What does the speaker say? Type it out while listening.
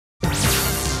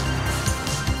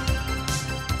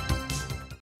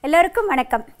எல்லோருக்கும்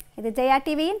வணக்கம். இது ஜெயா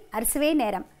டிவியின் அறுசுவை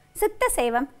நேரம். சுத்த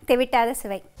சைவம் தெவிட்டாத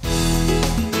சுவை.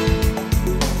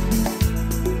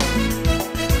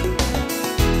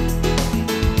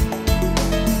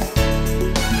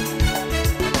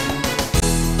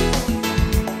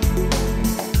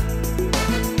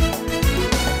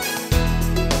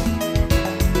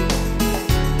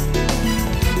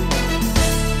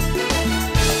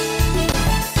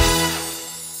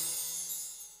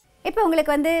 இப்போ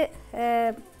உங்களுக்கு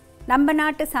நம்ம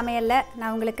நாட்டு சமையலில்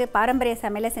நான் உங்களுக்கு பாரம்பரிய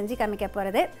சமையலை செஞ்சு காமிக்க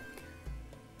போகிறது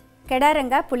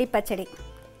கெடாரங்காய் புளி பச்சடி.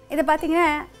 இதை பார்த்திங்கன்னா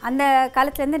அந்த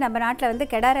காலத்துலேருந்து நம்ம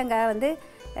நாட்டில் கெடாரங்காய்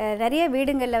நிறைய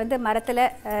வீடுங்களில் மரத்தில்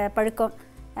பழுக்கும்,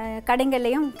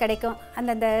 கடைங்கள்லேயும் கிடைக்கும்,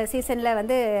 அந்தந்த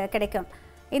சீசனில் கிடைக்கும்.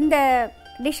 இந்த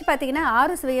டிஷ் பார்த்திங்கன்னா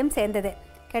 6 சுவையும் சேர்ந்தது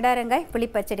கெடாரங்காய் புளி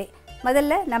பச்சடி.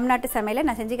 முதல்ல நம் நாட்டு சமையலை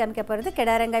நான் செஞ்சு காமிக்க போகிறது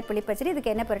கெடாரங்காய் புளி பச்சடி.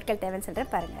 இதுக்கு என்ன பொருட்கள் தேவைன்னு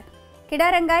சொல்கிறேன் பாருங்கள்.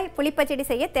 கிடாரங்காய் புளிப்பச்சடி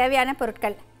செய்ய தேவையான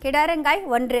பொருட்கள்: கிடாரங்காய்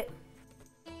 1,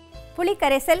 புளி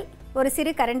கரைசல் ஒரு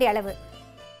சிறு கரண்டி அளவு,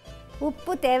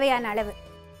 உப்பு தேவையான அளவு,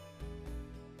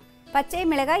 பச்சை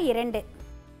மிளகாய் 2,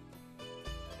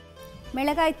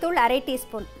 மிளகாய்த்தூள் 1/2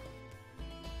 டீஸ்பூன்,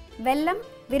 வெல்லம்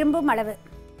விரும்பும் அளவு,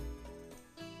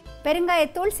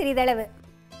 பெருங்காயத்தூள் சிறிதளவு,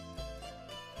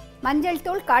 மஞ்சள்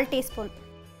தூள் 1/4 டீஸ்பூன்,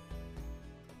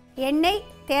 எண்ணெய்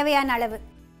தேவையான அளவு,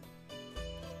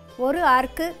 1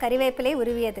 ஆர்க்கு கறிவேப்பிலை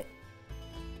உருவியது,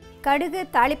 கடுகு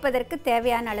தாளிப்பதற்கு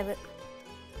தேவையான அளவு,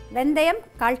 வெந்தயம்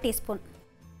 1/4 டீஸ்பூன்.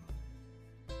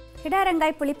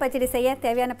 கிடாரங்காய் புளி பச்சடி செய்ய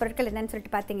தேவையான பொருட்கள் என்னன்னு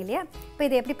சொல்லிட்டு பார்த்தீங்க இல்லையா? இப்போ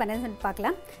இது எப்படி பண்ணுறதுன்னு சொல்லிட்டு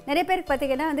பார்க்கலாம். நிறைய பேருக்கு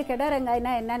பார்த்திங்கன்னா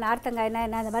கிடாரங்காய்னா என்ன, நார்த்தங்காய்னா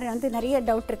என்ன, அந்த மாதிரி நிறைய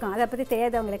டவுட் இருக்கும். அதை பற்றி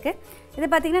தெரியாதவங்களுக்கு இது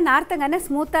பார்த்திங்கன்னா நார்த்தங்காய்னா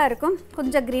ஸ்மூத்தாக இருக்கும்,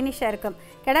 கொஞ்சம் க்ரீனிஷாக இருக்கும்.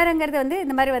 கிடாரங்கிறது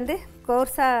இந்த மாதிரி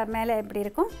கோர்ஸாக மேலே எப்படி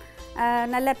இருக்கும்,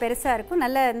 நல்லா பெருசாக இருக்கும்,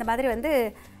 நல்ல இந்த மாதிரி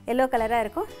எல்லோ கலராக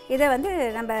இருக்கும். இதை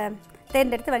நம்ம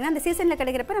தேர்ந்தெடுத்து வாங்க. அந்த சீசனில்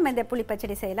கிடைக்கிறப்ப நம்ம இந்த புளி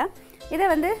பச்சடி செய்யலாம்.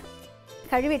 இதை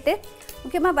கழுவிட்டு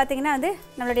முக்கியமாக பார்த்திங்கன்னா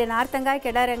நம்மளுடைய நார்த்தங்காய்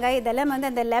கெடாரங்காய் இதெல்லாம்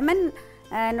அந்த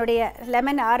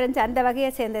லெமன் ஆரஞ்சு அந்த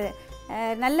வகையை சேர்ந்தது.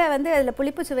 நல்ல அதில்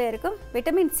புளிப்பு சுவை இருக்கும்,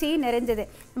 விட்டமின் சி நிறைஞ்சது,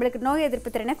 நம்மளுக்கு நோய்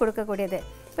எதிர்ப்பு திறனை கொடுக்கக்கூடியது.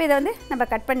 இப்போ இதை நம்ம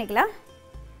கட் பண்ணிக்கலாம்.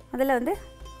 அதில்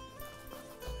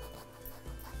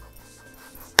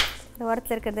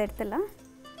ஓரத்தில் இருக்கிறத எடுத்துடலாம்.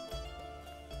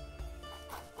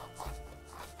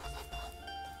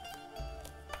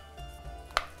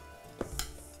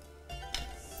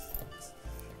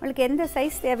 உங்களுக்கு எந்த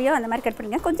சைஸ் தேவையோ அந்த மாதிரி கட்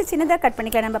பண்ணிக்கலாம். கொஞ்சம் சின்னதாக கட்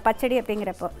பண்ணிக்கலாம் நம்ம பச்சடி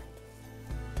அப்படிங்கிறப்போ.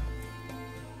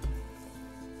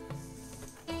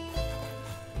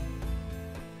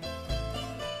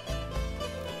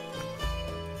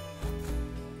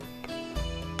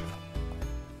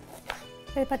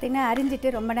 இது பார்த்திங்கன்னா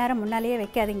அரிஞ்சிட்டு ரொம்ப நேரம் முன்னாலேயே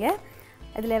வைக்காதீங்க.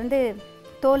 அதில்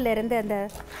தோலில் இருந்து அந்த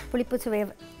புளிப்பு சுவை,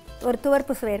 ஒரு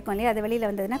துவர்ப்பு சுவை இருக்கும் இல்லையா, அது வெளியில்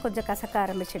வந்ததுன்னா கொஞ்சம் கசக்க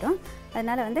ஆரம்பிச்சிடும்.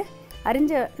 அதனால்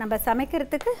அரிஞ்சு நம்ம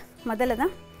சமைக்கிறதுக்கு முதல்ல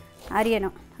தான்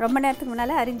அரியணும். ரொம்ப நேரத்துக்கு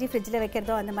முன்னால் அரிஞ்சு ஃப்ரிட்ஜில்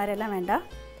வைக்கிறதோ அந்த மாதிரியெல்லாம் வேண்டாம்.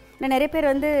 இன்னும் நிறைய பேர்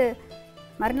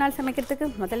மறுநாள் சமைக்கிறதுக்கு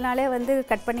முதல் நாளே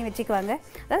கட் பண்ணி வச்சுக்குவாங்க.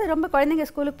 அதாவது ரொம்ப குழந்தைங்க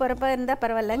ஸ்கூலுக்கு போகிறப்ப இருந்தால்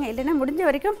பரவாயில்லைங்க, இல்லைன்னா முடிஞ்ச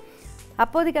வரைக்கும்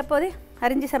அப்போதைக்கு அப்போதே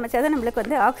அரிஞ்சு சமைச்சா தான்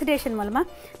நம்மளுக்கு ஆக்சிடேஷன்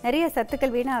மூலமாக நிறைய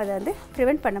சத்துக்கள் வீணாக அதை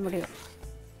ப்ரிவெண்ட் பண்ண முடியும்.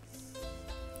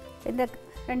 இந்த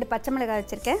 2 பச்சை மிளகாய்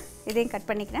வச்சுருக்கேன், இதையும் கட்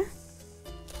பண்ணிக்கிறேன்.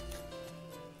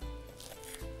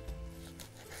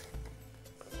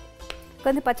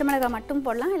 பச்சை மிளகாய் மட்டும்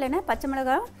போடலாம், இல்லைன்னா பச்சை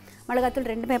மிளகாய் மிளகாத்தூள்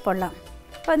 2மே போடலாம்.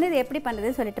 இப்போ இது எப்படி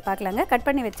பண்ணுறதுன்னு சொல்லிட்டு பார்க்கலாங்க. கட்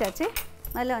பண்ணி வச்சாச்சு.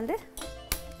 அதில்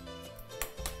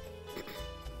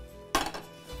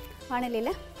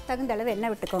வானிலையில் தகுந்த அளவு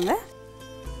எண்ணெய் விட்டுக்கோங்க.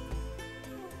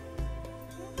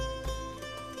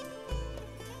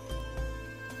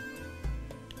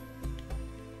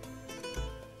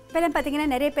 இப்போதான்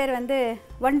பார்த்திங்கன்னா நிறைய பேர்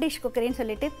 1 டிஷ் குக்கரின்னு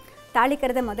சொல்லிட்டு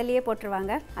தாளிக்கிறத முதல்லையே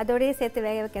போட்டுருவாங்க, அதோடையே சேர்த்து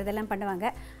வேக வைக்கிறதெல்லாம் பண்ணுவாங்க.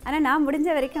 ஆனால் நான் முடிஞ்ச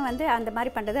வரைக்கும் அந்த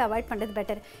மாதிரி பண்ணுறது அவாய்ட் பண்ணுறது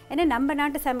பெட்டர். ஏன்னா நம்ம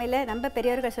நாட்டு சமையலில் நம்ம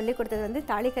பெரியவர்கள் சொல்லி கொடுத்தது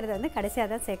தாளிக்கிறது கடைசியாக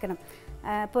தான் சேர்க்கணும்.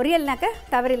 பொரியல்னாக்க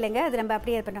தவறு இல்லைங்க, அது நம்ம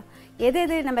அப்படியே பண்ணோம்.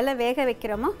 எது நம்மளாம் வேக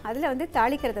வைக்கிறோமோ அதில்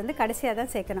தாளிக்கிறது கடைசியாக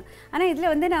தான் சேர்க்கணும். ஆனால்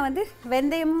இதில் நான்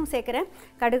வெந்தயமும் சேர்க்குறேன்,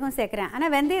 கடுகும் சேர்க்குறேன்.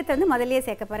 ஆனால் வெந்தயத்தை முதல்லையே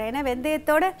சேர்க்க போகிறேன். ஏன்னா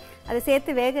வெந்தயத்தோடு அதை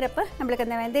சேர்த்து வேகிறப்ப நம்மளுக்கு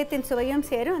அந்த வெந்தயத்தின் சுவையும்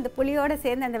சேரும், அந்த புளியோடு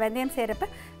சேர்ந்து அந்த வெந்தயம் சேர்கிறப்ப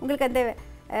உங்களுக்கு அந்த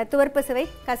துவர்ப்பு சுவை,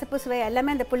 கசப்பு சுவை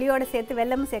எல்லாமே அந்த புளியோடு சேர்த்து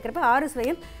வெல்லமும் சேர்க்குறப்ப 6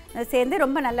 சுவையும் சேர்ந்து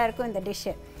ரொம்ப நல்லாயிருக்கும் இந்த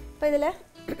டிஷ்ஷு. இப்போ இதில்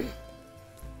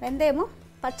வெந்தயமும்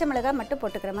பச்சை மிளகாய் மட்டும்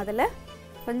போட்டுக்கிறேன். முதல்ல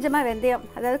கொஞ்சமாக வெந்தயம்,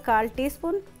 அதாவது 1/4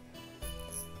 டீஸ்பூன்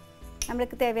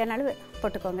நம்மளுக்கு தேவையான அளவு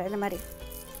போட்டுக்கோங்க. இந்த மாதிரி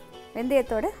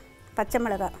வெந்தயத்தோடு பச்சை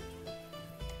மிளகாய்,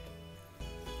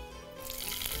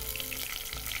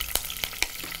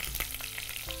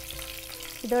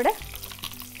 இதோட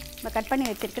நம்ம கட் பண்ணி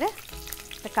வச்சுருக்கிற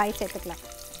இந்த காய் சேர்த்துக்கலாம்.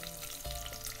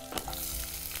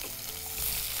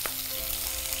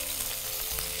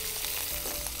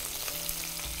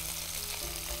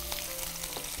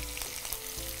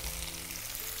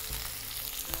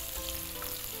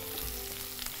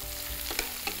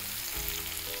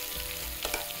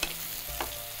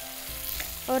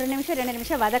 ஒரு நிமிஷம் 2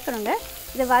 நிமிஷம் வதக்கணுங்க.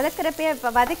 இது வதக்கிறப்பே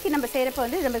வதக்கி நம்ம செய்கிறப்போ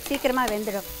வந்து நமக்கு சீக்கிரமாக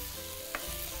வெந்துடும்.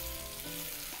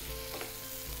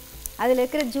 அதில்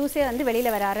இருக்கிற ஜூஸே வந்து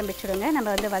வெளியில் வர ஆரம்பிச்சிடுங்க நம்ம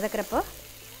வந்து வதக்கிறப்போ.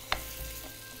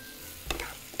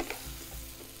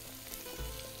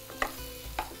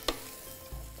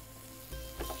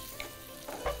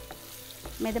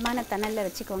 மிதமான தணலில்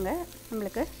வச்சுக்கோங்க,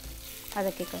 நம்மளுக்கு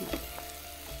வதக்கிக்கோங்க.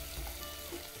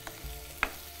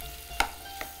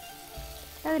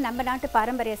 அதாவது நம்ம நாட்டு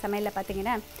பாரம்பரிய சமையலில்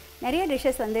பார்த்திங்கன்னா நிறைய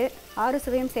டிஷ்ஷஸ் வந்து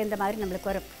ஆறுசுவையும் சேர்ந்த மாதிரி நம்மளுக்கு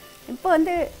வரும். இப்போ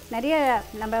வந்து நிறைய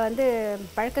நம்ம வந்து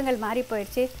பழக்கங்கள் மாறி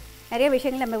போயிடுச்சு, நிறைய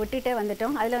விஷயங்கள் நம்ம விட்டுட்டே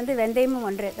வந்துட்டோம். அதில் வந்து வெந்தயமும்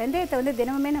ஒன்று. வெந்தயத்தை வந்து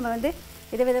தினமுமே நம்ம வந்து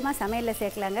விதவிதமாக சமையலில்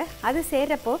சேர்க்கலாங்க. அது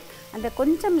சேர்கிறப்போ அந்த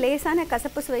கொஞ்சம் லேசான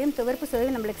கசப்பு சுவையும் துவர்ப்பு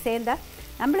சுவையும் நம்மளுக்கு சேர்ந்தால்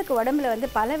நம்மளுக்கு உடம்புல வந்து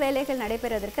பல வேலைகள்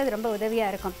நடைபெறுவதற்கு அது ரொம்ப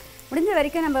உதவியாக இருக்கும். முடிஞ்ச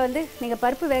வரைக்கும் நம்ம வந்து நீங்கள்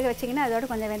பருப்பு வேக வச்சிங்கன்னா அதோட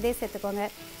கொஞ்சம் வெந்தயம் சேர்த்துக்கோங்க.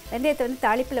 வெந்தயத்தை வந்து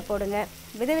தாளிப்பில் போடுங்க.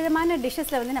 விதவிதமான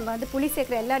டிஷ்ஷஸில் வந்து நம்ம வந்து புளி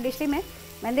சேர்க்குற எல்லா டிஷ்லையுமே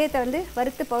வெந்தயத்தை வந்து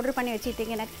வறுத்து பவுட்ரு பண்ணி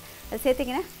வச்சுக்கிட்டிங்கன்னா அது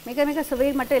சேர்த்திங்கன்னா மிக மிக சுவை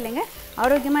மட்டும் இல்லைங்க,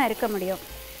 ஆரோக்கியமாக இருக்க முடியும்.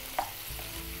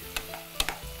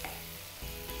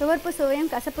 துவர்ப்பு சுவையும்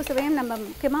கசப்பு சுவையும் நம்ம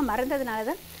முக்கியமாக மறந்ததுனால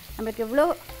தான் நம்மளுக்கு இவ்வளோ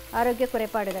ஆரோக்கிய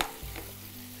குறைபாடுகள்.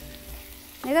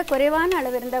 மிக குறைவான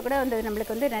அளவு இருந்தால் கூட வந்து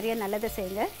நம்மளுக்கு வந்து நிறைய நல்லதை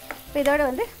செய்யுங்க. இப்போ இதோட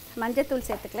வந்து மஞ்சத்தூள்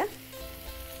சேர்த்துக்கலாம்.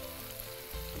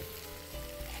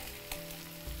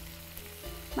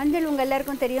 மஞ்சள் உங்கள்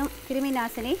எல்லாருக்கும் தெரியும், கிருமி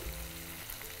நாசினி.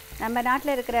 நம்ம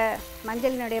நாட்டில் இருக்கிற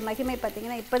மஞ்சளினுடைய மகிமை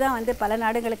பார்த்திங்கன்னா இப்போ தான் வந்து பல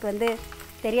நாடுகளுக்கு வந்து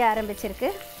தெரிய ஆரம்பிச்சிருக்கு.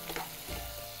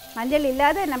 மஞ்சள்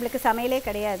இல்லாத நம்மளுக்கு சமையலே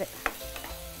கிடையாது.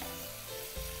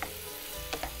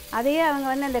 அதையே அவங்க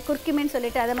வந்து அந்த குர்கிமின்னு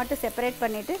சொல்லிட்டு அதை மட்டும் செப்பரேட்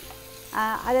பண்ணிவிட்டு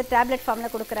அதை டேப்லெட்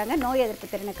ஃபார்மில் கொடுக்குறாங்க நோய் எதிர்ப்பு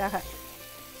திறனுக்காக.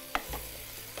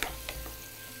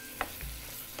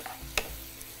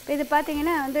 இது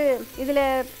பார்த்திங்கன்னா வந்து இதில்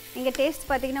நீங்கள் டேஸ்ட்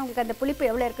பார்த்திங்கன்னா உங்களுக்கு அந்த புளிப்பு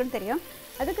எவ்வளோ இருக்குன்னு தெரியும்.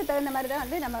 அதுக்கு தகுந்த மாதிரி தான்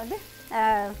வந்து நம்ம வந்து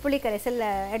புளி கரைசல்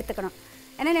எடுத்துக்கணும்.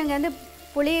 ஏன்னா நீங்கள் வந்து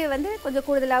புளி வந்து கொஞ்சம்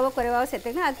கூடுதலாகவோ குறைவாகவோ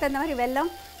சேர்த்துக்கணும். அதுக்கு தகுந்த மாதிரி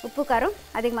வெல்லம் உப்பு காரம்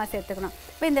அதிகமாக சேர்த்துக்கணும்.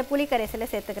 இப்போ இந்த புளி கரைசலை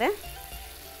சேர்த்துக்கிறேன்.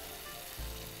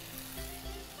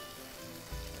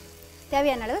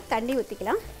 தேவையான அளவு தண்ணி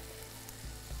ஊற்றிக்கலாம்.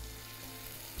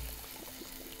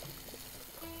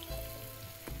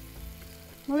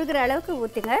 முழுகிற அளவுக்கு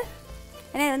ஊற்றுங்க.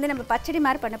 ஏன்னா வந்து நம்ம பச்சடி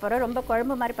மாதிரி பண்ண போகிறோம், ரொம்ப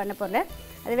குழம்பு மாதிரி பண்ண போகிறோம்.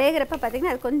 அது வேகிறப்ப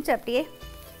பார்த்திங்கன்னா அது கொஞ்சம் அப்படியே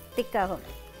திக்காகும்.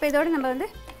 இப்போ இதோடு நம்ம வந்து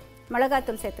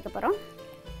மிளகாத்தூள் சேர்த்துக்க போகிறோம்.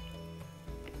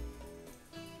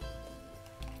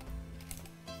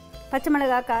 பச்சை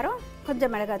மிளகா காரம்,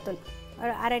 கொஞ்சம் மிளகாத்தூள்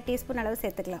ஒரு 1/2 டீஸ்பூன் அளவு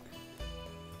சேர்த்துக்கலாம்.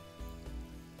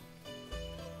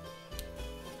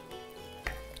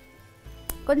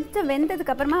 கொஞ்சம்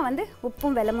வெந்ததுக்கப்புறமா வந்து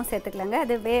உப்பும் வெல்லமும் சேர்த்துக்கலாங்க.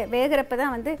 அது வேகிறப்ப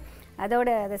தான் வந்து அதோட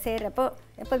அதை செய்கிறப்போ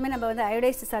எப்போதுமே நம்ம வந்து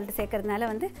அயோடைஸ்டு சால்ட்டு சேர்க்கறதுனால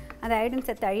வந்து அந்த அயோடின்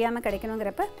சத்து அழியாமல்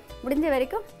கிடைக்கணுங்கிறப்ப முடிஞ்ச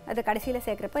வரைக்கும் அது கடைசியில்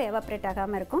சேர்க்குறப்போ எவாப்ரேட்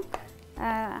ஆகாமல் இருக்கும்.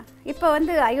 இப்போ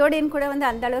வந்து அயோடின் கூட வந்து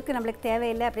அந்த அளவுக்கு நம்மளுக்கு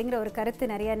தேவையில்லை அப்படிங்கிற ஒரு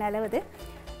கருத்து நிறைய நிலவுது.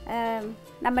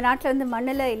 நம்ம நாட்டில் வந்து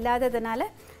மண்ணில் இல்லாததுனால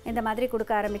இந்த மாதிரி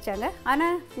கொடுக்க ஆரம்பித்தாங்க.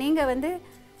 ஆனால் நீங்கள் வந்து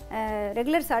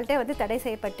ரெகுலர் சால்ட்டே வந்து தடை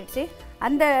செய்யப்பட்டுடுச்சு.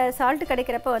 அந்த சால்ட்டு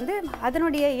கிடைக்கிறப்போ வந்து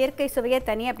அதனுடைய இயற்கை சுவையே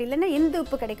தனி. அப்படி இல்லைன்னா இந்து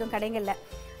உப்பு கிடைக்கும் கடைகளில்,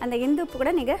 அந்த இந்து உப்பு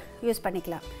கூட நீங்கள் யூஸ்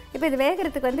பண்ணிக்கலாம். இப்போ இது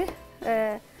வேகிறதுக்கு வந்து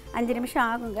 5 நிமிஷம்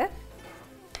ஆகுங்க.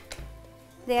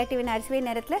 ஜெயா டிவியின் அரிசுவை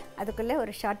நேரத்தில் அதுக்குள்ளே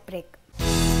ஒரு ஷார்ட் பிரேக்.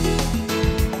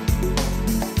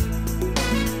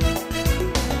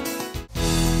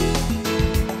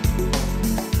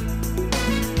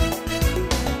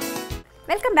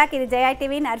 Welcome back. இது ஜெயா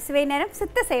டிவியின் அரிசுவை நேரம்,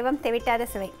 சுத்த சைவம் தெவிட்டாத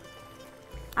சுவை.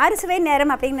 அறுசுவை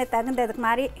நேரம் அப்படிங்கிற தகுந்ததுக்கு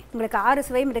மாதிரி உங்களுக்கு 6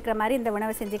 சுவையும் இருக்கிற மாதிரி இந்த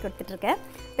உணவை செஞ்சு கொடுத்துட்ருக்கேன்.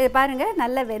 இது பாருங்கள்,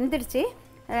 நல்லா வெந்துடுச்சு,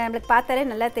 நம்மளுக்கு பார்த்தாலே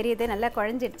நல்லா தெரியுது, நல்லா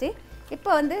குழஞ்சிடுச்சு. இப்போ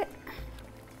வந்து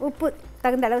உப்பு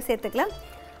தகுந்த அளவு சேர்த்துக்கலாம்.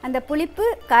 அந்த புளிப்பு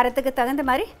காரத்துக்கு தகுந்த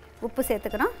மாதிரி உப்பு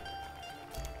சேர்த்துக்கணும்.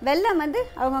 வெல்லம் வந்து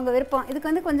அவங்கவுங்க விருப்பம்.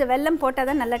 இதுக்கு வந்து கொஞ்சம் வெல்லம் போட்டால்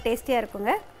தான் நல்லா டேஸ்டியாக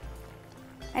இருக்குங்க.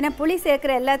 ஏன்னா புளி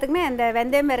சேர்க்குற எல்லாத்துக்குமே அந்த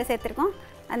வெந்தயம் வேறு சேர்த்துருக்கோம்,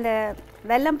 அந்த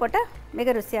வெல்லம் போட்டால்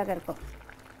மிக ருசியாக இருக்கும்.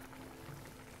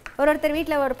 ஒருத்தர்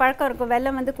வீட்டில் ஒரு பழக்கம் இருக்கும்,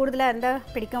 வெல்லம் வந்து கூடுதலாக இருந்தால்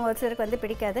பிடிக்கும், ஒரு சிலருக்கு வந்து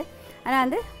பிடிக்காது. ஆனால்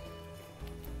வந்து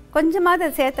கொஞ்சமாவது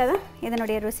அது சேர்த்தா தான்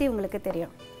இதனுடைய ருசி உங்களுக்கு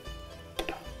தெரியும்.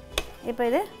 இப்போ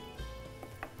இது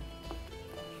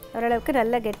ஓரளவுக்கு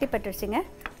நல்லா கெட்டிப்பட்டுருச்சுங்க.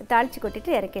 தாளித்து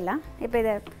கொட்டிட்டு இறக்கிடலாம். இப்போ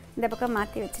இதை இந்த பக்கம்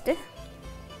மாற்றி வச்சுட்டு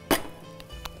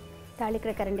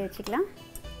தாளிக்கிற கரண்டி வச்சுக்கலாம்.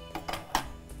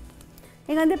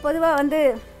 நீங்கள் வந்து பொதுவாக வந்து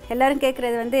எல்லோரும்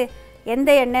கேட்குறது வந்து எந்த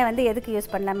எண்ணெய் வந்து எதுக்கு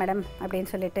யூஸ் பண்ணலாம் மேடம் அப்படின்னு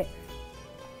சொல்லிட்டு.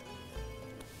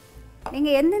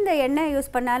 நீங்கள் எந்தெந்த எண்ணெய்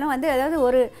யூஸ் பண்ணாலும் வந்து அதாவது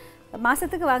ஒரு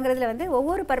மாதத்துக்கு வாங்குறதுல வந்து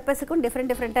ஒவ்வொரு பர்பஸுக்கும்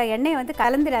டிஃப்ரெண்ட்டாக எண்ணெயை வந்து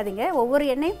கலந்துடாதீங்க. ஒவ்வொரு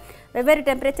எண்ணெயும் வெவ்வேறு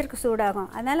டெம்பரேச்சருக்கு சூடாகும்.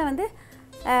 அதனால் வந்து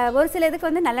ஒரு சில இதுக்கு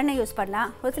வந்து நல்லெண்ணெய் யூஸ் பண்ணலாம்,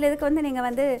 ஒரு சில இதுக்கு வந்து நீங்கள்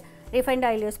வந்து ரிஃபைண்ட்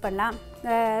ஆயில் யூஸ் பண்ணலாம்,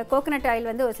 கோகோனட் ஆயில்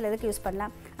வந்து ஒரு சிலதுக்கு யூஸ்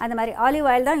பண்ணலாம். அந்த மாதிரி ஆலிவ்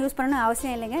ஆயில் தான் யூஸ் பண்ணணும்னு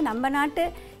அவசியம் இல்லைங்க. நம்ம நாட்டு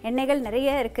எண்ணெய்கள்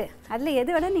நிறைய இருக்குது, அதில்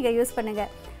எது வேணால் நீங்கள் யூஸ்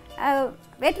பண்ணுங்கள்.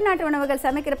 வேற்று நாட்டு உணவுகள்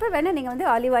சமைக்கிறப்ப வேணால் நீங்கள் வந்து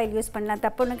ஆலிவ் ஆயில் யூஸ் பண்ணலாம்,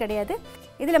 தப்பு ஒன்றும் கிடையாது.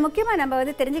 இதில் முக்கியமாக நம்ம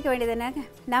வந்து தெரிஞ்சிக்க வேண்டியது என்ன,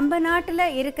 நம்ம நாட்டில்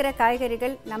இருக்கிற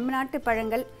காய்கறிகள், நம்ம நாட்டு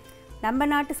பழங்கள், நம்ம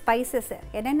நாட்டு ஸ்பைசஸ்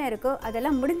என்னென்ன இருக்கோ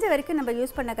அதெல்லாம் முடிஞ்ச வரைக்கும் நம்ம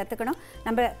யூஸ் பண்ண கற்றுக்கணும்.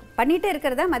 நம்ம பண்ணிகிட்டே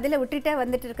இருக்கிறதா மதில் விட்டுட்டே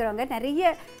வந்துட்டு இருக்கிறவங்க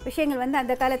நிறைய விஷயங்கள் வந்து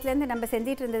அந்த காலத்துலேருந்து நம்ம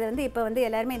செஞ்சிட்டு இருந்தது வந்து இப்போ வந்து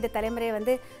எல்லாருமே இந்த தலைமுறையை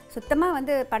வந்து சுத்தமாக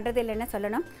வந்து பண்ணுறது இல்லைன்னு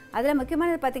சொல்லணும். அதில்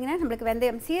முக்கியமானது பார்த்திங்கன்னா நம்மளுக்கு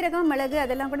வெந்தயம், சீரகம், மிளகு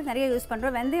அதெல்லாம் கூட நிறைய யூஸ்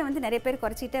பண்ணுறோம். வெந்தயம் வந்து நிறைய பேர்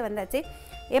குறைச்சிட்டே வந்தாச்சு.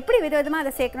 எப்படி விதவிதமாக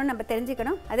அதை சேர்க்கணும்னு நம்ம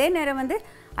தெரிஞ்சுக்கணும். அதே நேரம் வந்து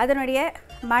அதனுடைய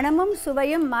மனமும்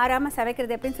சுவையும் மாறாமல்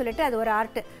சமைக்கிறது எப்படின்னு சொல்லிட்டு அது ஒரு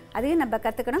ஆர்ட்டு, அதையும் நம்ம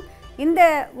கற்றுக்கணும். இந்த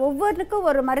ஒவ்வொன்றுக்கும்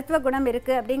ஒரு மருத்துவ குணம்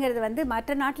இருக்குது அப்படிங்கிறது வந்து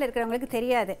மற்ற நாட்டில் இருக்கிறவங்களுக்கு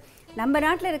தெரியாது. நம்ம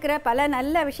நாட்டில் இருக்கிற பல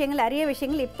நல்ல விஷயங்கள், அரிய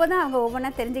விஷயங்கள் இப்போ தான் அவங்க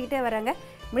ஒவ்வொன்றா தெரிஞ்சுக்கிட்டே வராங்க.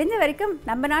 முடிஞ்ச வரைக்கும்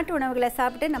நம்ம நாட்டு உணவுகளை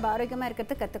சாப்பிட்டு நம்ம ஆரோக்கியமாக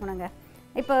இருக்கிறதுக்கு கற்றுக்கணுங்க.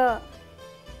 இப்போ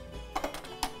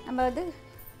நம்ம வந்து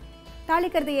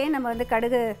தாளிக்கிறது ஏன் நம்ம வந்து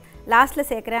கடுகு லாஸ்ட்டில்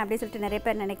சேர்க்குறேன் அப்படின்னு சொல்லிட்டு நிறைய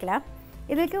பேர் நினைக்கலாம்.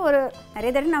 இதுக்கு ஒரு நிறைய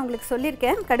தடவை நான் உங்களுக்கு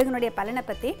சொல்லியிருக்கேன் கடுகுனுடைய பலனை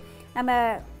பற்றி. நம்ம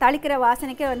தாளிக்கிற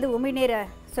வாசனைக்கே வந்து உமிழ்நீரை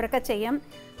சுரக்க செய்யும்.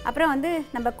 அப்புறம் வந்து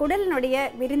நம்ம குடலினுடைய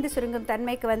விரிந்து சுருங்கும்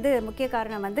தன்மைக்கு வந்து முக்கிய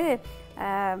காரணம் வந்து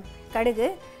கடுகு.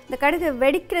 இந்த கடுகு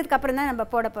வெடிக்கிறதுக்கு அப்புறம் தான் நம்ம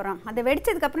போட போகிறோம். அந்த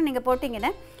வெடித்ததுக்கப்புறம் நீங்கள்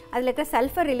போட்டிங்கன்னா அதில் இருக்கிற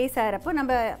சல்ஃபர் ரிலீஸ் ஆகிறப்போ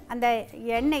நம்ம அந்த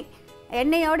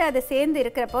எண்ணெயோடு அது சேர்ந்து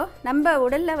இருக்கிறப்போ நம்ம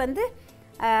உடலில் வந்து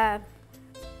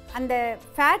அந்த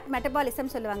ஃபேட்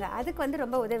மெட்டபாலிசம் சொல்லுவாங்க, அதுக்கு வந்து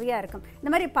ரொம்ப உதவியாக இருக்கும். இந்த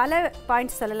மாதிரி பல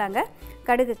பாயிண்ட்ஸ் சொல்லலாங்க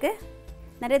கடுகுக்கு.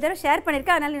 நிறைய தடவை ஷேர்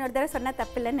பண்ணியிருக்கேன், அதனால் இன்னொரு தடவை சொன்னால்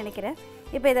தப்பு இல்லைன்னு நினைக்கிறேன்.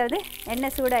 இப்போ இதை வந்து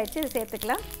எண்ணெய் சூடாகிடுச்சு, இது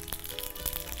சேர்த்துக்கலாம்.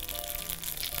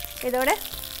 இதோட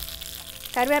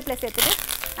கருவேப்பிலை சேர்த்துட்டு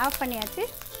ஆஃப் பண்ணியாச்சு.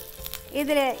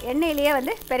 இதில் எண்ணெயிலேயே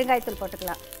வந்து பெருங்காயத்தூள்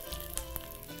போட்டுக்கலாம்.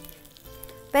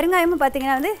 பெருங்காயமும்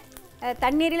பார்த்திங்கன்னா வந்து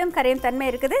தண்ணீரிலும் கரையும் தன்மை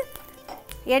இருக்குது,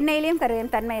 எண்ணெயிலையும்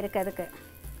கரையும் தன்மை இருக்குது. அதுக்கு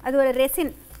அது ஒரு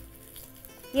ரெசின்,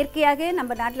 இயற்கையாகவே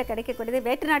நம்ம நாட்டில் கிடைக்கக்கூடியது.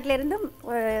 வேற்று நாட்டிலேருந்தும்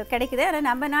கிடைக்குது, ஆனால்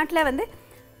நம்ம நாட்டில் வந்து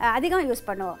அதிகம் யூஸ்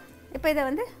பண்ணுவோம். இப்போ இதை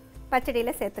வந்து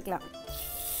பச்சடியில் சேர்த்துக்கலாம்.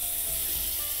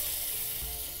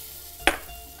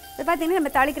 இது பார்த்திங்கன்னா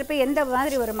நம்ம தாளிக்கிறப்ப எந்த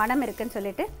மாதிரி ஒரு மனம் இருக்குதுன்னு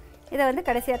சொல்லிட்டு இதை வந்து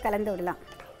கடைசியாக கலந்து விடலாம்.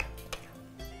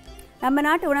 நம்ம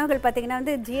நாட்டு உணவுகள் பார்த்திங்கன்னா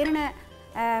வந்து ஜீரண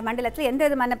மண்டலத்தில் எந்த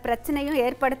விதமான பிரச்சனையும்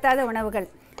ஏற்படுத்தாத உணவுகள்,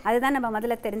 அதுதான் நம்ம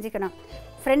முதல்ல தெரிஞ்சுக்கணும்.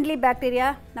 ஃப்ரெண்ட்லி பாக்டீரியா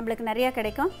நம்மளுக்கு நிறையா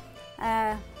கிடைக்கும்,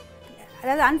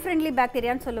 அதாவது அன்ஃப்ரெண்ட்லி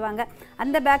பாக்டீரியான்னு சொல்லுவாங்க.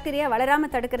 அந்த பாக்டீரியா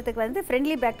வளராமல் தடுக்கிறதுக்கு வந்து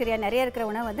ஃப்ரெண்ட்லி பாக்டீரியா நிறைய இருக்கிற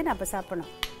உணவு வந்து நம்ம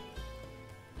சாப்பிடணும்.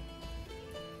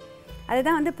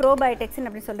 அதுதான் வந்து ப்ரோபயோட்டிக்ஸ்ன்னு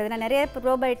அப்படி சொல்கிறது. நான் நிறைய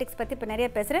ப்ரோபயோட்டிக்ஸ் பற்றி இப்போ நிறைய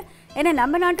பேசுகிறேன். ஏன்னா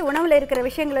நம்ம நாட்டு உணவில் இருக்கிற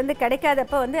விஷயங்கள் வந்து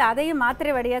கிடைக்காதப்போ வந்து அதையும்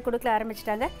மாத்திரை வழியாக கொடுக்க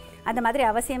ஆரம்பிச்சிட்டாங்க. அந்த மாதிரி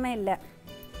அவசியமே இல்லை.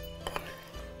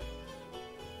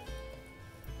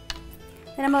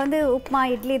 நம்ம வந்து உப்புமா,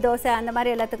 இட்லி, தோசை அந்த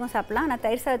மாதிரி எல்லாத்துக்கும் சாப்பிட்லாம். ஆனால்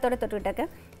தயிர் சாதத்தோடு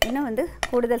தொட்டுக்கிட்டாக்க இன்னும் வந்து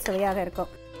கூடுதல் சுவையாக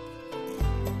இருக்கும்.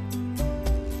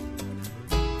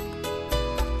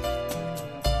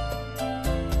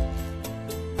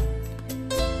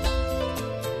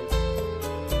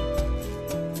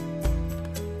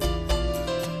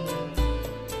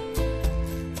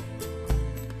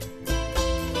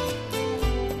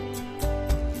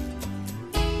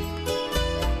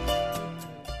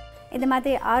 இந்த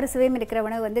மாதிரி 6 சுவையும் இருக்கிற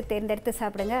உணவு வந்து தேர்ந்தெடுத்து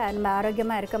சாப்பிடுங்க, நம்ம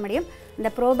ஆரோக்கியமாக இருக்க முடியும். இந்த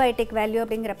ப்ரோபயோட்டிக் வேல்யூ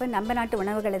அப்படிங்கிறப்ப நம்ம நாட்டு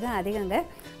உணவுகள் தான் அதிகங்க.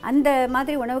 அந்த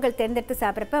மாதிரி உணவுகள் தேர்ந்தெடுத்து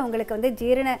சாப்பிட்றப்ப உங்களுக்கு வந்து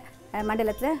ஜீரண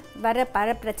மண்டலத்தில் வர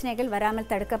பல பிரச்சனைகள்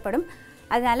வராமல் தடுக்கப்படும்.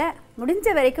 அதனால் முடிஞ்ச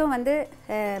வரைக்கும் வந்து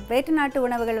வேற்று நாட்டு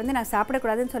உணவுகள் வந்து நான்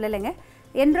சாப்பிடக்கூடாதுன்னு சொல்லலைங்க.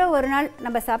 என்றோ ஒரு நாள்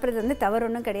நம்ம சாப்பிட்றது வந்து தவறு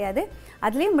ஒன்றும் கிடையாது.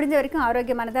 அதுலேயும் முடிஞ்ச வரைக்கும்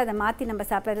ஆரோக்கியமானதை அதை மாற்றி நம்ம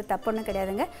சாப்பிட்றது தப்பு ஒன்றும்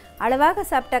கிடையாதுங்க. அளவாக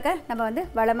சாப்பிட்டாக்க நம்ம வந்து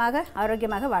வளமாக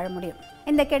ஆரோக்கியமாக வாழ முடியும்.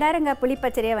 இந்த கெடாரங்காய் புளி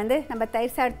பச்சடியை வந்து நம்ம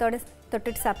தயிர் சாதத்தோடு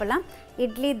தொட்டுட்டு சாப்பிட்லாம்.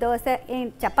 இட்லி, தோசை,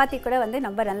 சப்பாத்தி கூட வந்து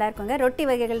ரொம்ப நல்லா இருக்குங்க. ரொட்டி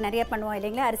வகைகள் நிறைய பண்ணுவோம்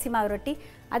இல்லைங்களா, அரிசி மாவு ரொட்டி,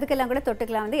 அதுக்கெல்லாம் கூட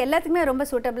தொட்டுக்கலாம். வந்து எல்லாத்துக்குமே ரொம்ப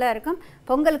சூட்டபுளாக இருக்கும்.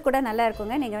 பொங்கல் கூட நல்லா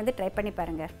இருக்குங்க, நீங்கள் வந்து ட்ரை பண்ணி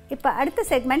பாருங்கள். இப்போ அடுத்த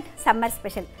செக்மெண்ட் சம்மர்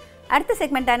ஸ்பெஷல். அடுத்த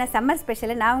செக்மெண்ட்டான சம்மர்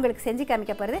ஸ்பெஷலில் நான் உங்களுக்கு செஞ்சு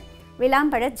காமிக்க போகிறது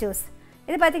விளாம்பழ ஜூஸ்.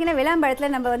 இது பார்த்திங்கன்னா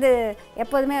விளாம்பழத்தில் நம்ம வந்து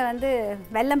எப்போதுமே வந்து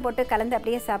வெல்லம் போட்டு கலந்து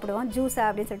அப்படியே சாப்பிடுவோம், ஜூஸா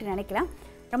அப்படின்னு சொல்லிட்டு நினைக்கலாம்.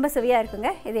 ரொம்ப சுவையாக இருக்குங்க.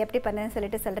 இது எப்படி பண்ணுறதுன்னு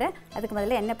சொல்லிட்டு சொல்கிறேன். அதுக்கு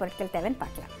முதல்ல என்ன பொருட்கள் தேவைன்னு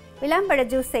பார்க்கலாம். விளாம்பழ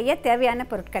ஜூஸ் செய்ய தேவையான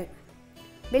பொருட்கள்: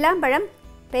 விளாம்பழம்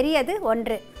பெரியது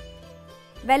 1,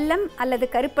 வெல்லம் அல்லது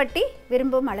கருப்பட்டி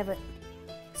விரும்பும் அளவு,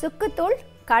 சுக்குத்தூள்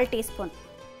 1/4 டீஸ்பூன்,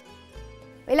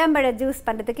 விளாம்பழ ஜூஸ்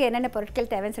பண்ணுறதுக்கு என்னென்ன பொருட்கள்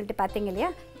தேவைன்னு சொல்லிட்டு பார்த்தீங்க இல்லையா?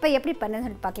 இப்போ எப்படி பண்ணுன்னு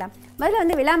சொல்லிட்டு பார்க்கலாம். முதல்ல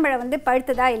வந்து விளாம்பழம் வந்து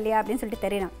பழுத்ததா இல்லையா அப்படின்னு சொல்லிட்டு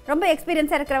தெரியணும். ரொம்ப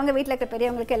எக்ஸ்பீரியன்ஸாக இருக்கிறவங்க வீட்டில் இருக்கிற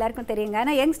பெரியவங்களுக்கு எல்லாருக்கும் தெரியுங்க.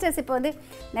 ஆனால் யங்ஸ்டர்ஸ் இப்போ வந்து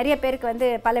நிறைய பேருக்கு வந்து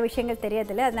பல விஷயங்கள்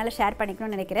தெரியாதில்ல, அதனால ஷேர்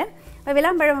பண்ணிக்கணும்னு நினைக்கிறேன். இப்போ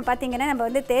விளாம்பழம் பார்த்தீங்கன்னா நம்ம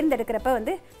வந்து தேர்ந்தெடுக்கிறப்ப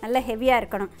வந்து நல்லா ஹெவியாக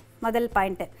இருக்கணும், முதல்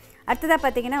பாயிண்ட்டு. அடுத்ததாக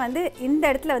பார்த்தீங்கன்னா வந்து இந்த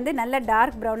இடத்துல வந்து நல்லா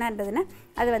டார்க் ப்ரௌனாக இருந்ததுன்னா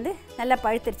அது வந்து நல்லா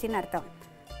பழுத்துருச்சின்னு அர்த்தம்.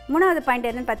 மூணாவது பாயிண்ட்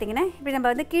என்னென்னு பார்த்தீங்கன்னா, இப்படி நம்ம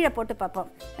வந்து கீழே போட்டு பார்ப்போம்.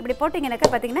 இப்படி போட்டிங்கனாக்கா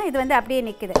பார்த்தீங்கன்னா இது வந்து அப்படியே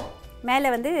நிற்குது, மேலே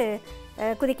வந்து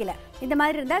குதிக்கலை. இந்த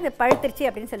மாதிரி இருந்தால் அது பழுத்துருச்சு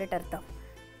அப்படின்னு சொல்லிட்டு அர்த்தம்.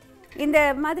 இந்த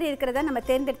மாதிரி இருக்கிறத நம்ம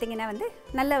தேர்ந்தெடுத்திங்கன்னா வந்து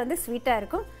நல்லா வந்து ஸ்வீட்டாக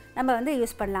இருக்கும், நம்ம வந்து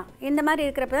யூஸ் பண்ணலாம். இந்த மாதிரி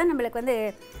இருக்கிறப்ப தான் நம்மளுக்கு வந்து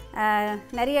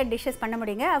நிறைய டிஷ்ஷஸ் பண்ண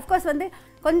முடியுங்க. அஃப்கோர்ஸ் வந்து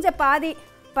கொஞ்சம் பாதி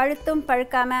பழுத்தும்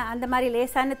பழுக்காமல் அந்த மாதிரி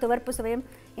லேசான துவர்ப்பு சுவையும்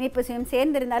இனிப்பு சுவையும்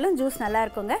சேர்ந்துருந்தாலும் ஜூஸ் நல்லா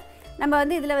இருக்குங்க. நம்ம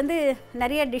வந்து இதில் வந்து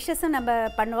நிறைய டிஷ்ஷஸும் நம்ம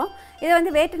பண்ணுவோம். இதை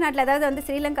வந்து வேற்று நாட்டில், அதாவது வந்து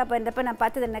ஸ்ரீலங்கா போயிருந்தப்போ நான்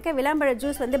பார்த்ததுனாக்கா விளாம்பழ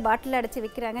ஜூஸ் வந்து பாட்டிலில் அடைச்சி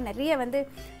விற்கிறாங்க. நிறைய வந்து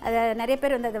அதை நிறைய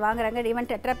பேர் வந்து அதை வாங்குறாங்க. ஈவன்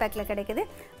டெட்ரா பேக்கில் கிடைக்குது.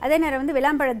 அதே நேரம் வந்து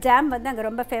விளாம்பழ ஜாம் வந்து அங்கே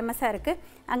ரொம்ப ஃபேமஸாக இருக்குது.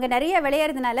 அங்கே நிறைய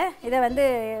விளையிறதுனால இதை வந்து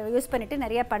யூஸ் பண்ணிவிட்டு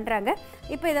நிறையா பண்ணுறாங்க.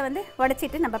 இப்போ இதை வந்து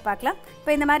உடச்சிட்டு நம்ம பார்க்கலாம்.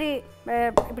 இப்போ இந்த மாதிரி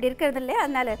இப்படி இருக்கிறது இல்லையா,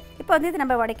 அதனால் இப்போ வந்து இது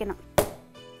நம்ம உடைக்கணும்.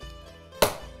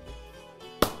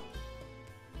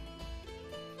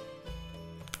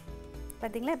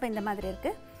 பார்த்தீங்களா, இப்போ இந்த மாதிரி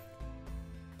இருக்குது.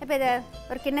 இப்போ இதை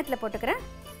ஒரு கிண்ணத்தில் போட்டுக்கிறேன்.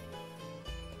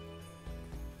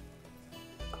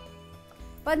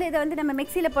 இப்போ வந்து இதை வந்து நம்ம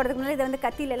மிக்சியில் போடுறதுக்கு முன்னாடி இதை வந்து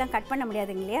கத்தியிலலாம் கட் பண்ண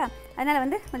முடியாதுங்க இல்லையா, அதனால்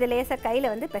வந்து கொஞ்சம் லேசாக கையில்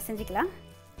வந்து பிசைஞ்சிக்கலாம்.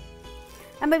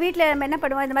 நம்ம வீட்டில் நம்ம என்ன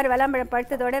பண்ணுவோம், இந்த மாதிரி விளாம்பழம்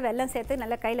பழுத்ததோடு வெல்லம் சேர்த்து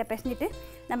நல்லா கையில் பிசைஞ்சிட்டு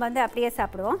நம்ம வந்து அப்படியே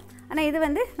சாப்பிடுவோம். ஆனால் இது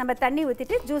வந்து நம்ம தண்ணி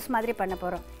ஊற்றிட்டு ஜூஸ் மாதிரி பண்ண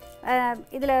போகிறோம்.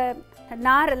 இதில்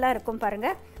நாரெல்லாம் இருக்கும்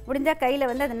பாருங்கள். முடிஞ்சால் கையில்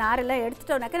வந்து அந்த நாரெல்லாம்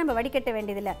எடுத்துட்டோம்னாக்கா நம்ம வடிகட்ட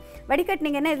வேண்டியதில்லை.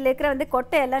 வடிகட்டினீங்கன்னா இதில் இருக்கிற வந்து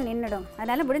கொட்டையெல்லாம் நின்றுடும்.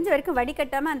 அதனால் முடிஞ்ச வரைக்கும்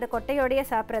வடிகட்டாமல் அந்த கொட்டையோடையே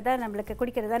சாப்பிட்றதா நம்மளுக்கு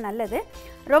குடிக்கிறது தான் நல்லது.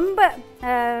 ரொம்ப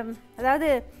அதாவது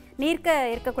நீர்க்க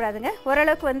இருக்கக்கூடாதுங்க.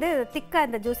 ஓரளவுக்கு வந்து திக்காக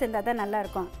அந்த ஜூஸ் இருந்தால் தான்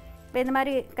நல்லாயிருக்கும். இப்போ இந்த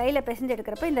மாதிரி கையில் பிசைஞ்சு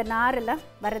எடுக்கிறப்ப இந்த நாரெல்லாம்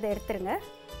வரதை எடுத்துருங்க.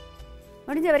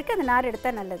 முடிஞ்ச வரைக்கும் அந்த நார்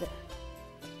எடுத்தால் நல்லது.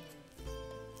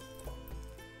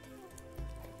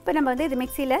 இப்போ நம்ம வந்து இது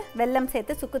மிக்சியில் வெல்லம்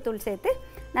சேர்த்து சுக்குத்தூள் சேர்த்து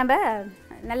நம்ம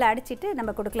நல்லா அடிச்சிட்டு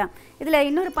நம்ம கொடுக்கலாம். இதில்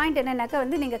இன்னொரு பாயிண்ட் என்னென்னாக்கா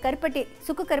வந்து நீங்கள் கருப்பட்டி,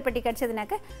 சுக்கு கருப்பட்டி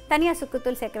கிடச்சதுனாக்கா தனியாக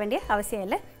சுக்குத்தூள் சேர்க்க வேண்டிய அவசியம்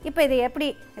இல்லை. இப்போ இதை எப்படி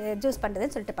ஜூஸ்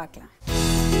பண்ணுறதுன்னு சொல்லிட்டு பார்க்கலாம்.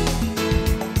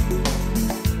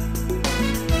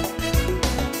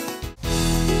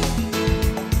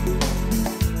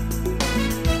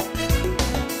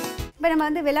 இப்போ நம்ம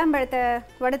வந்து விளாம்பழத்தை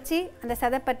உடச்சி அந்த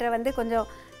சதப்பற்றை வந்து கொஞ்சம்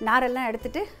நாரெல்லாம்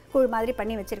எடுத்துகிட்டு கூழ் மாதிரி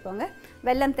பண்ணி வச்சுருக்கோங்க.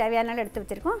 வெல்லம் தேவையானாலும் எடுத்து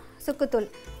வச்சுருக்கோம். சுக்குத்தூள்,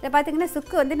 இதை பார்த்திங்கன்னா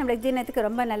சுக்கு வந்து நம்மளுக்கு ஜீரணத்துக்கு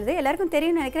ரொம்ப நல்லது. எல்லாருக்கும்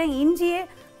தெரியும்னு நினைக்கிறேன். இஞ்சியே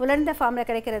உலர்ந்த ஃபார்மில்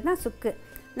கிடைக்கிறது தான் சுக்கு.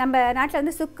 நம்ம நாட்டில்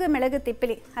வந்து சுக்கு, மிளகு,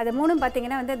 திப்பிலி அது மூணும்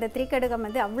பார்த்திங்கன்னா வந்து அந்த திரிக்கடுகம்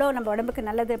வந்து அவ்வளோ நம்ம உடம்புக்கு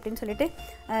நல்லது அப்படின்னு சொல்லிட்டு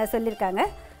சொல்லியிருக்காங்க.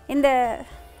 இந்த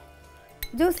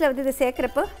ஜூஸில் வந்து இது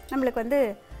சேர்க்குறப்போ நம்மளுக்கு வந்து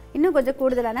இன்னும் கொஞ்சம்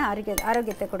கூடுதலான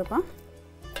ஆரோக்கியத்தை கொடுக்கும்.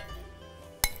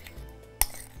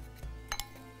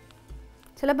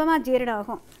 சுலபமாக ஜீரணம்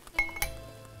ஆகும்.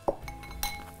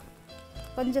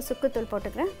 கொஞ்சம் சுக்குத்தூள்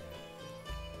போட்டுக்கிறேன்.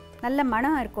 நல்ல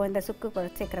மனம் இருக்கும் இந்த சுக்கு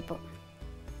சேர்க்குறப்போ.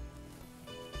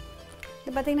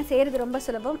 இது பார்த்திங்கன்னா செய்கிறது ரொம்ப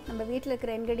சுலபம். நம்ம வீட்டில்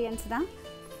இருக்கிற இன்க்ரீடியன்ஸ் தான்.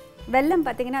 வெல்லம்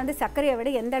பார்த்திங்கன்னா வந்து சர்க்கரையை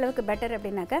விட எந்த அளவுக்கு பெட்டர்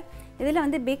அப்படின்னாக்கா இதில்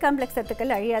வந்து பி காம்ப்ளெக்ஸ்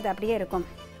சத்துக்கள் அழியாது, அப்படியே இருக்கும்.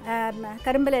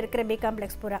 கரும்பில் இருக்கிற பி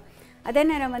காம்ப்ளெக்ஸ் பூரா. அதே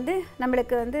நேரம் வந்து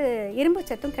நம்மளுக்கு வந்து இரும்பு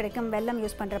சத்தும் கிடைக்கும் வெல்லம்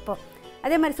யூஸ் பண்ணுறப்போ.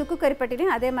 அதே மாதிரி சுக்கு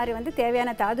கருப்பட்டிலையும் அதே மாதிரி வந்து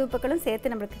தேவையான தாது உப்புக்களும்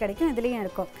சேர்த்து நம்மளுக்கு கிடைக்கும். இதுலேயும்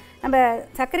இருக்கும். நம்ம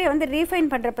சர்க்கரையை வந்து ரீஃபைன்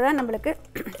பண்ணுறப்ப தான் நம்மளுக்கு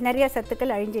நிறைய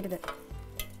சத்துக்கள் அழிஞ்சிடுது.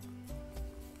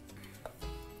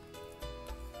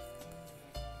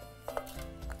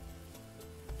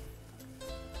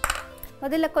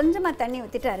 முதல்ல கொஞ்சமாக தண்ணி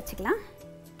ஊற்றிட்டு அரைச்சிக்கலாம்.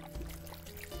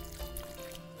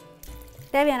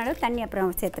 தேவையான அளவு தண்ணி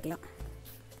அப்புறம் சேர்த்துக்கலாம்.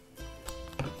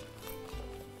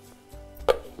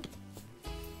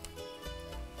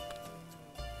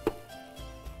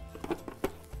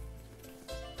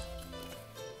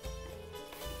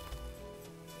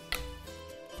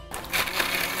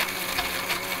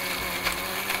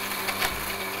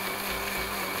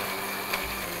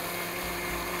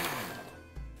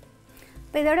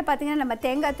 இப்போ இதோட பார்த்திங்கன்னா நம்ம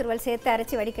தேங்காய் துருவல் சேர்த்து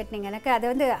அரைச்சி வடிகட்டினீங்கன்னாக்கா அதை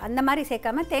வந்து அந்த மாதிரி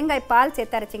சேர்க்காம தேங்காய் பால்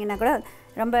சேர்த்து அரைச்சிங்கன்னா கூட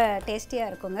ரொம்ப டேஸ்டியாக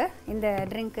இருக்குங்க இந்த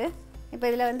ட்ரிங்க்கு. இப்போ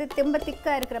இதில் வந்து ரொம்ப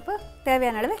திக்காக இருக்கிறப்போ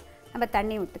தேவையான அளவு நம்ம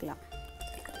தண்ணி விட்டுக்கலாம்.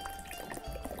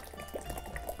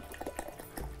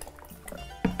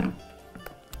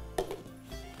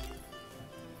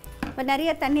 இப்போ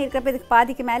நிறைய தண்ணி இருக்கிறப்ப இதுக்கு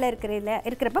பாதிக்கு மேலே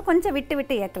இருக்கிறப்ப கொஞ்சம் விட்டு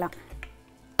விட்டு ஏற்கலாம்.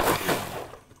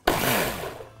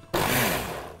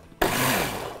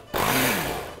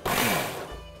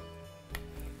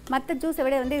 மற்ற ஜூஸை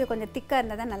விட வந்து இது கொஞ்சம் திக்காக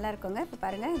இருந்தால் தான் நல்லா இருக்குங்க. இப்போ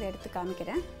பாருங்கள், இதை எடுத்து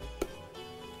காமிக்கிறேன்.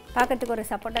 பார்க்கறதுக்கு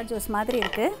ஒரு சப்போட்டா ஜூஸ் மாதிரி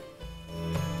இருக்குது.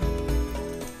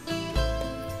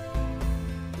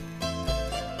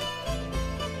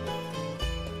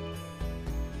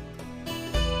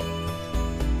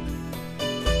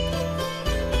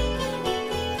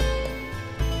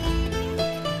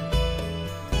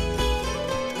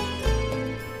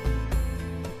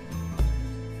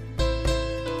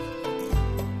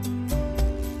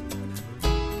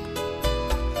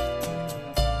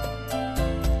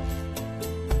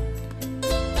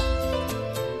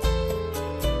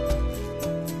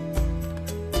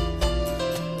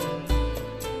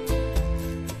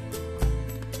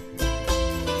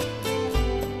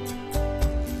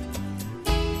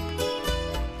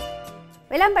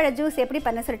 விளாம்பழ ஜூஸ் எப்படி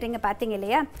பண்ண சொல்லிட்டீங்க பார்த்தீங்க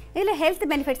இல்லையா? இதில் ஹெல்த்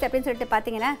பெனிஃபிட்ஸ் அப்படின்னு சொல்லிட்டு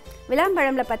பார்த்தீங்கன்னா,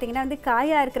 விளாம்பழமில் பார்த்தீங்கன்னா வந்து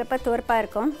காயாக இருக்கிறப்ப துவர்ப்பாக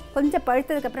இருக்கும், கொஞ்சம்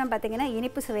பழுத்ததுக்கப்புறம் பார்த்தீங்கன்னா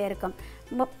இனிப்பு சுவையாக இருக்கும்.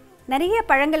 நிறைய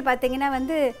பழங்கள் பார்த்தீங்கன்னா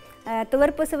வந்து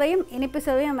துவர்ப்பு சுவையும் இனிப்பு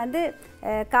சுவையும் வந்து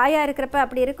காயாக இருக்கிறப்ப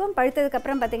அப்படி இருக்கும்,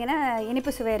 பழுத்ததுக்கப்புறம் பார்த்தீங்கன்னா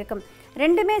இனிப்பு சுவை இருக்கும்.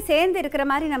 ரெண்டுமே சேர்ந்து இருக்கிற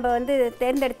மாதிரி நம்ம வந்து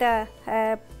தேர்ந்தெடுத்த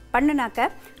பண்ணுனாக்க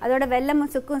அதோட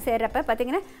வெல்லமும் சுக்கும் சேர்றப்ப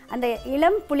பார்த்திங்கன்னா அந்த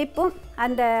இளம் புளிப்பும்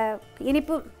அந்த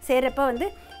இனிப்பும் சேர்றப்ப வந்து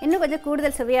இன்னும் கொஞ்சம்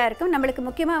கூடுதல் சுவையாக இருக்கும். நம்மளுக்கு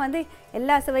முக்கியமாக வந்து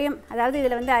எல்லா சுவையும், அதாவது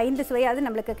இதில் வந்து 5 சுவையாவது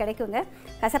நம்மளுக்கு கிடைக்குங்க.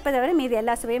 கசப்பை தவிர மீது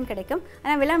எல்லா சுவையும் கிடைக்கும்.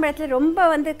 ஆனால் விளாம்பழத்தில் ரொம்ப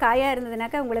வந்து காயாக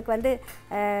இருந்ததுனாக்கா உங்களுக்கு வந்து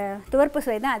துவர்ப்பு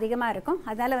சுவை தான் அதிகமாக இருக்கும்.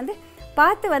 அதனால் வந்து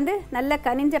பார்த்து வந்து நல்ல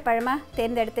கனிஞ்ச பழமாக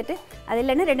தேர்ந்தெடுத்துட்டு அது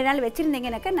இல்லைன்னு 2 நாள்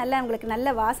வச்சுருந்தீங்கனாக்கா நல்லா உங்களுக்கு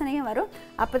நல்ல வாசனையும் வரும்.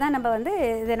 அப்போ தான் நம்ம வந்து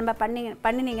இதை நம்ம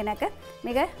பண்ணினீங்கனாக்கா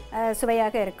மிக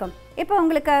சுவையாக இருக்கும். இப்போ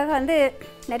உங்களுக்காக வந்து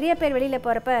நிறைய பேர் வெளியில்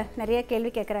போகிறப்ப நிறைய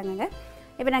கேள்வி கேட்குறாங்கங்க.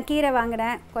 இப்போ நான் கீரை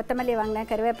வாங்கினேன், கொத்தமல்லி வாங்கினேன்,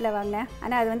 கருவேப்பிலை வாங்கினேன்,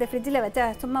 ஆனால் அது வந்து ஃப்ரிட்ஜில் வச்சா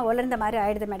சும்மா உலர்ந்த மாதிரி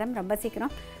ஆகிடுது மேடம், ரொம்ப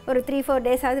சீக்கிரம் ஒரு 3-4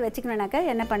 டேஸாவது வச்சுக்கணுன்னாக்கா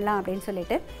என்ன பண்ணலாம் அப்படின்னு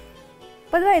சொல்லிட்டு.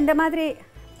 பொதுவாக இந்த மாதிரி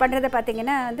பண்ணுறதை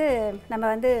பார்த்திங்கன்னா வந்து நம்ம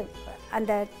வந்து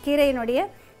அந்த கீரையினுடைய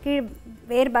கீழ்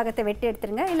வேர் பாகத்தை வெட்டி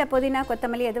எடுத்துருங்க. இல்லை புதினா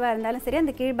கொத்தமல்லி எதுவாக இருந்தாலும் சரி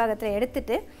அந்த கீழ் பாகத்தில்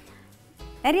எடுத்துட்டு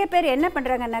நிறைய பேர் என்ன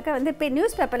பண்ணுறாங்கன்னாக்கா வந்து இப்போ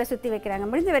நியூஸ் பேப்பரில் சுற்றி வைக்கிறாங்க.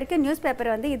 முடிஞ்ச வரைக்கும் நியூஸ் பேப்பரை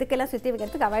வந்து இதுக்கெல்லாம் சுற்றி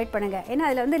வைக்கிறதுக்கு அவாய்ட் பண்ணுங்கள். ஏன்னா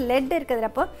அதில் வந்து லெட்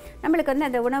இருக்கிறப்போ நம்மளுக்கு வந்து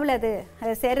அந்த உணவில் அது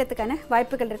சேர்கிறதுக்கான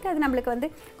வாய்ப்புகள் இருக்குது. அது நம்மளுக்கு வந்து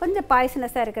கொஞ்சம்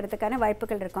பாய்சனஸாக இருக்கிறதுக்கான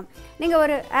வாய்ப்புகள் இருக்கும். நீங்கள்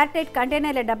ஒரு ஏர்டைட்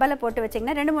கண்டெய்னரில் டப்பாவில் போட்டு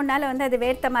வச்சிங்கன்னா 2-3 நாள் வந்து அது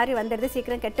வேர்த்த மாதிரி வந்துடுது,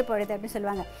 சீக்கிரம் கெட்டு போயிடுது அப்படின்னு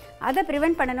சொல்லுவாங்க. அதை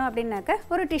ப்ரிவெண்ட் பண்ணணும் அப்படின்னாக்கா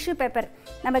ஒரு டிஷ்யூ பேப்பர்,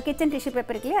 நம்ம கிச்சன் டிஷ்யூ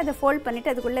பேப்பர் இருக்குல்லையே, அதை ஃபோல்ட்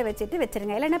பண்ணிவிட்டு அதுக்குள்ளே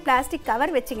வச்சுருங்க. இல்லைன்னா பிளாஸ்டிக்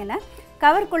கவர் வச்சிங்கன்னா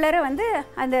கவருக்குள்ளே வந்து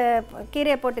அந்த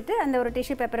கீரையை போட்டுட்டு அந்த ஒரு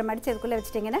டிஷ்யூ பேப்பரை மடித்து அதுக்குள்ளே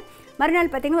வச்சுட்டிங்கன்னா மறுநாள்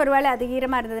பார்த்திங்கன்னா ஒரு வேளை அது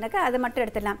ஈரமாக இருந்ததுனாக்கா அதை மட்டும்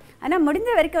எடுத்துடலாம். ஆனால் முடிஞ்ச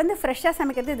வரைக்கும் வந்து ஃப்ரெஷ்ஷாக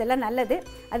சமைக்கிறது இதெல்லாம் நல்லது.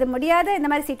 அது முடியாத இந்த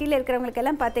மாதிரி சிட்டியில்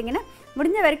இருக்கிறவங்களுக்கெல்லாம் பார்த்திங்கன்னா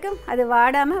முடிஞ்ச வரைக்கும் அது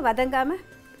வாடாமல் வதங்காமல்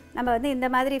நம்ம வந்து இந்த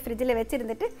மாதிரி ஃப்ரிட்ஜில்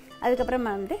வச்சுருந்துட்டு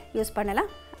அதுக்கப்புறம் வந்து யூஸ் பண்ணலாம்.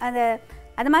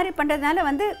 அது மாதிரி பண்ணுறதுனால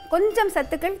வந்து கொஞ்சம்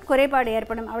சத்துக்கள் குறைபாடு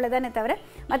ஏற்படும், அவ்வளோதானே தவிர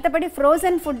மற்றபடி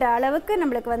ஃப்ரோசன் ஃபுட் அளவுக்கு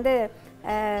நம்மளுக்கு வந்து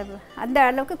அந்த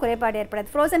அளவுக்கு குறைபாடு ஏற்படாது.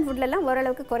 ஃப்ரோசன் ஃபுட்லலாம்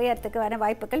ஓரளவுக்கு குறையறதுக்கு வர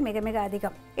வாய்ப்புகள் மிக மிக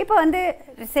அதிகம். இப்போ வந்து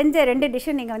செஞ்ச 2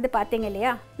 டிஷ்ஷும் நீங்கள் வந்து பார்த்தீங்க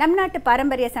இல்லையா? நம் நாட்டு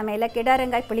பாரம்பரிய சமையலில்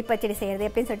கிடாரங்காய் புளி பச்சடி செய்கிறது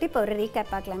எப்படின்னு சொல்லிட்டு இப்போ ஒரு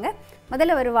ரீகேப் பார்க்கலாங்க.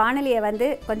 முதல்ல ஒரு வானலியை வந்து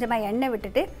கொஞ்சமாக எண்ணெய்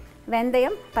விட்டுட்டு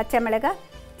வெந்தயம் பச்சை மிளகாய்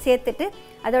சேர்த்துட்டு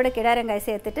அதோட கிடாரங்காய்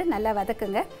சேர்த்துட்டு நல்லா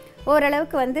வதக்குங்க.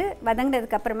 ஓரளவுக்கு வந்து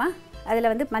வதங்கினதுக்கப்புறமா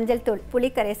அதில் வந்து மஞ்சள் தூள்,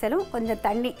 புளி கரைசலும் கொஞ்சம்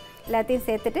தண்ணி எல்லாத்தையும்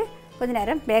சேர்த்துட்டு கொஞ்சம்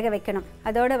நேரம் வேக வைக்கணும்.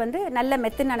 அதோடு வந்து நல்ல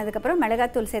மெத்துனானதுக்கப்புறம்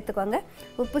மிளகாத்தூள் சேர்த்துக்கோங்க,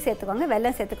 உப்பு சேர்த்துக்கோங்க,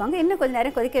 வெல்லம் சேர்த்துக்கோங்க. இன்னும் கொஞ்சம்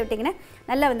நேரம் கொதிக்க விட்டிங்கன்னா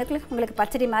நல்லா வந்து உங்களுக்கு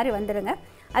பச்சடி மாதிரி வந்துடுங்க.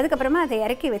 அதுக்கப்புறமா அதை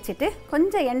இறக்கி வச்சுட்டு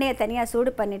கொஞ்சம் எண்ணெயை தனியாக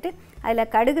சூடு பண்ணிவிட்டு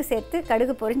அதில் கடுகு சேர்த்து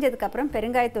கடுகு பொரிஞ்சதுக்கப்புறம்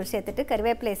பெருங்காயத்தூள் சேர்த்துட்டு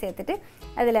கருவேப்பிலையை சேர்த்துட்டு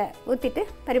அதில் ஊற்றிட்டு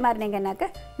பரிமாறினீங்கன்னாக்க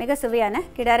மிக சுவையான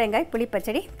கிடாரங்காய் புளி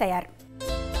பச்சடி தயார்.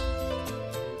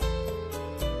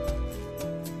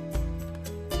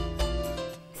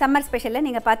 சம்மர் ஸ்பெஷலில்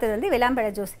நீங்கள் பார்த்தது வந்து விளாம்பழ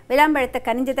ஜூஸ். விளாம்பழத்தை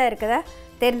கனிஞ்சதாக இருக்கிறதா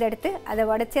தேர்ந்தெடுத்து அதை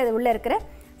உடச்சி அது உள்ளே இருக்கிற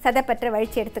சதைப்பற்ற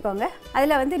வழித்து எடுத்துக்கோங்க.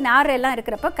 அதில் வந்து நாரெல்லாம்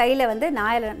இருக்கிறப்போ கையில் வந்து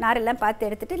நாரெல்லாம் பார்த்து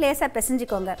எடுத்துகிட்டு லேசாக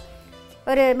பிசைஞ்சிக்கோங்க.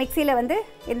 ஒரு மிக்சியில் வந்து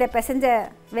இந்த பிசைஞ்ச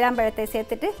விளாம்பழத்தை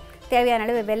சேர்த்துட்டு தேவையான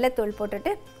அளவு வெள்ளத்தூள்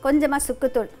போட்டுட்டு கொஞ்சமாக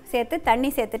சுக்குத்தூள் சேர்த்து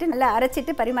தண்ணி சேர்த்துட்டு நல்லா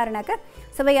அரைச்சிட்டு பரிமாறினாக்க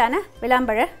சுவையான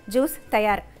விளாம்பழ ஜூஸ்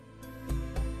தயார்.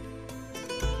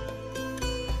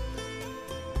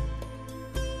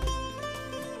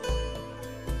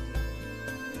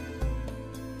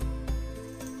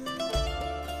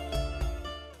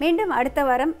 மீண்டும் அடுத்த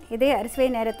வாரம் இதே அறுசுவை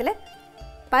நேரத்தில்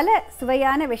பல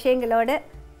சுவையான விஷயங்களோடு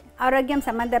ஆரோக்கியம்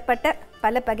சம்பந்தப்பட்ட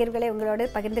பல பகிர்வுகளை உங்களோடு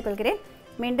பகிர்ந்து கொள்கிறேன்.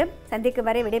 மீண்டும் சந்திக்கும்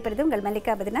வரை விடைபெறுது உங்கள்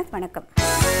மல்லிகா பத்ரிநாத். வணக்கம்.